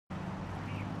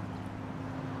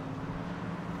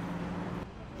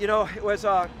You know, it was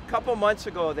a couple months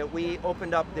ago that we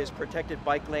opened up this protected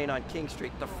bike lane on King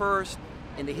Street, the first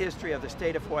in the history of the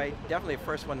state of Hawaii, definitely the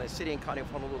first one in the city and county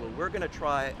of Honolulu. We're going to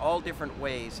try all different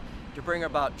ways to bring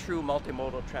about true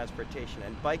multimodal transportation,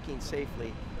 and biking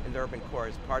safely in the urban core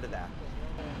is part of that.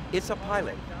 It's a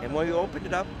pilot, and when we opened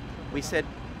it up, we said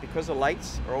because the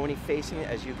lights are only facing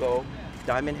as you go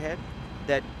Diamond Head,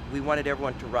 that we wanted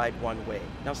everyone to ride one way.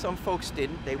 Now some folks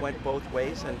didn't, they went both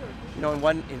ways, and you know,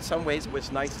 in some ways it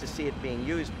was nice to see it being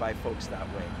used by folks that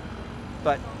way.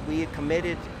 But we had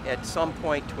committed at some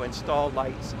point to install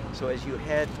lights, so as you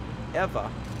head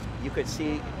Eva, you could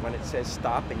see when it says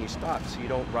stop and you stop, so you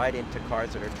don't ride into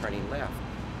cars that are turning left.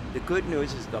 The good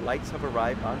news is the lights have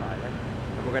arrived on island,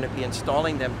 and we're going to be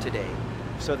installing them today.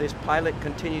 So this pilot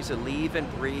continues to live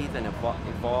and breathe and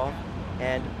evolve.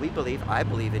 And we believe, I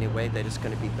believe anyway, that it's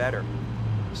going to be better.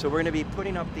 So we're going to be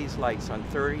putting up these lights on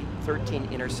 13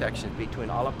 intersections between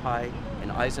Alapai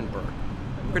and Eisenberg.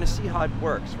 We're going to see how it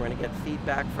works. We're going to get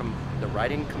feedback from the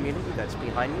riding community that's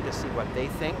behind me to see what they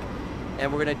think.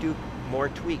 And we're going to do more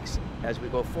tweaks as we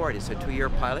go forward. It's a 2-year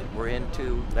pilot. We're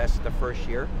into less the first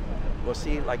year. We'll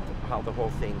see how the whole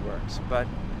thing works. But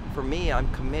for me,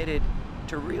 I'm committed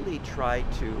to really try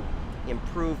to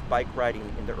improve bike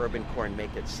riding in the urban core and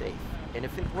make it safe. And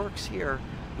if it works here,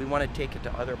 we want to take it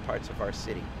to other parts of our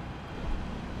city.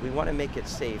 We want to make it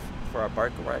safe for our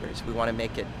bike riders. We want to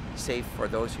make it safe for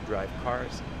those who drive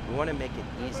cars. We want to make it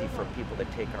easy for people to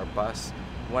take our bus.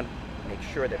 We want to make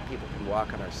sure that people can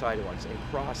walk on our sidewalks and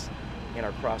cross in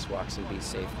our crosswalks and be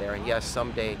safe there. And yes,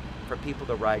 someday for people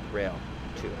to ride rail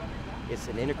too. It's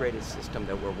an integrated system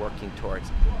that we're working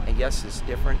towards. And yes, it's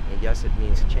different, and yes, it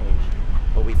means change.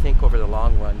 But we think over the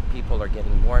long run, people are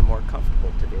getting more and more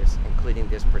comfortable to this, including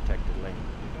this protected lane.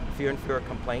 Fewer and fewer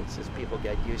complaints as people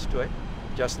get used to it.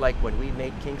 Just like when we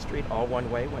made King Street all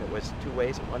one way, when it was 2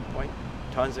 ways at one point,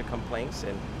 tons of complaints,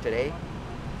 and today,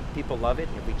 people love it.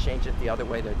 If we change it the other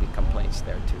way, there'd be complaints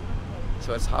there too.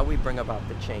 So it's how we bring about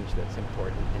the change that's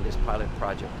important, and this pilot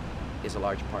project is a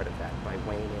large part of that, by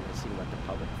weighing in and seeing what the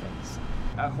public thinks.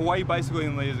 Hawaii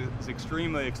Bicycling is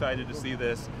extremely excited to see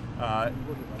this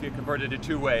get converted to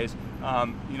 2 ways.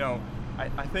 You know,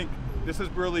 I think this has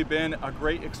really been a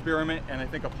great experiment, and I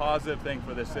think a positive thing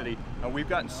for the city. We've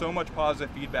gotten so much positive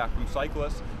feedback from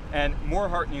cyclists, and more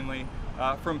hearteningly,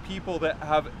 from people that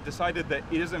have decided that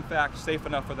it is in fact safe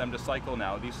enough for them to cycle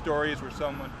now. These stories where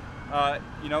someone,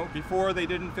 you know, before they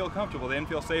didn't feel comfortable, they didn't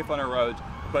feel safe on our roads,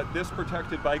 but this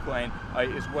protected bike lane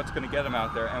is what's going to get them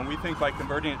out there. And we think by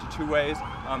converting it to 2 ways,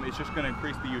 it's just going to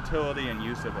increase the utility and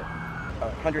use of it.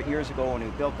 100 years ago when we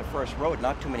built the first road,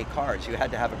 not too many cars. You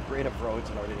had to have a grid of roads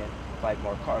in order to invite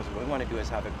more cars. What we want to do is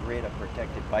have a grid of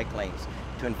protected bike lanes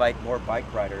to invite more bike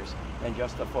riders than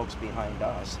just the folks behind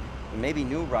us. And maybe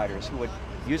new riders who would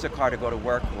use a car to go to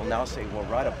work will now say, well,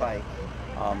 ride a bike,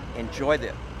 enjoy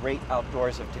the great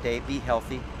outdoors of today, be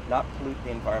healthy, not pollute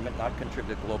the environment, not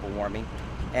contribute to global warming,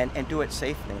 and do it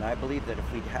safely. And I believe that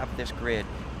if we have this grid,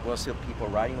 we'll see people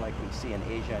riding like we see in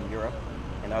Asia and Europe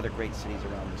and other great cities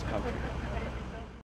around this country.